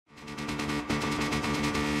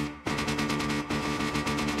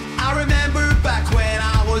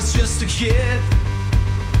just a kid.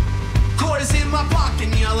 Quarters in my pocket,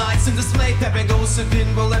 neon lights and display, pepping ghosts and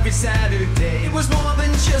pinball every Saturday. It was more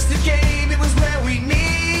than just a game, it was where we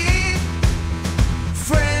meet.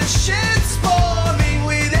 Friendships forming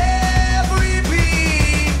with every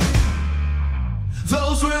beat.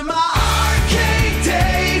 Those were my arcade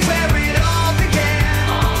days where it all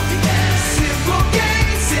began. Simple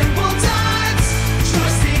games, simple times,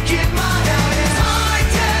 joystick in my hand. In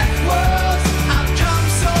high-tech worlds, I've come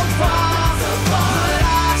so far, but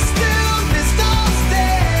I still miss those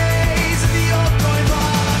days of the old toy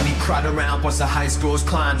bar. We cried around once the high scores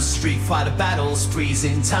climbed, Street Fighter battles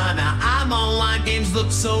freezing time. Now I'm online, games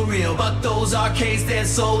look so real, but those arcades, their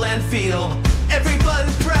soul and feel. Every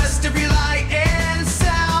button pressed, every light and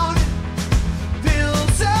sound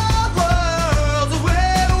builds a world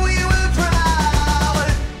where we were proud.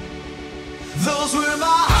 Those were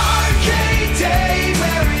my arcade days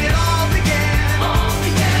where it all began.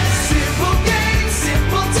 Simple games,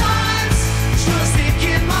 simple times, joystick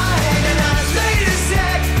in my hand. And I played a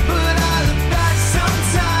set, but I look back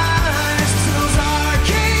sometimes to those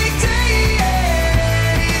arcade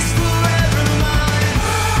days, forever mine.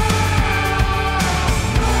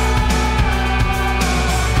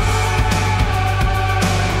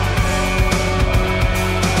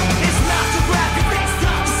 It's not too graphic, things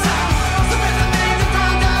stop the sound. So resonate the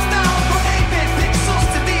ground us down. From 8-bit pixels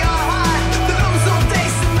to VR high, those old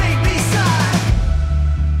days that made me sigh.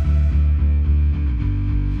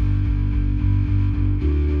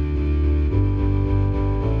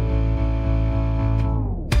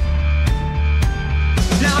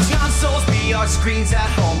 Now consoles, VR screens at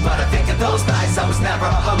home, but I think of those nights I was never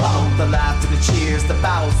alone. The laughter, the cheers, the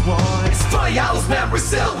battles won. It's funny how those memories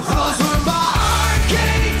still run. Those were my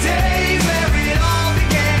arcade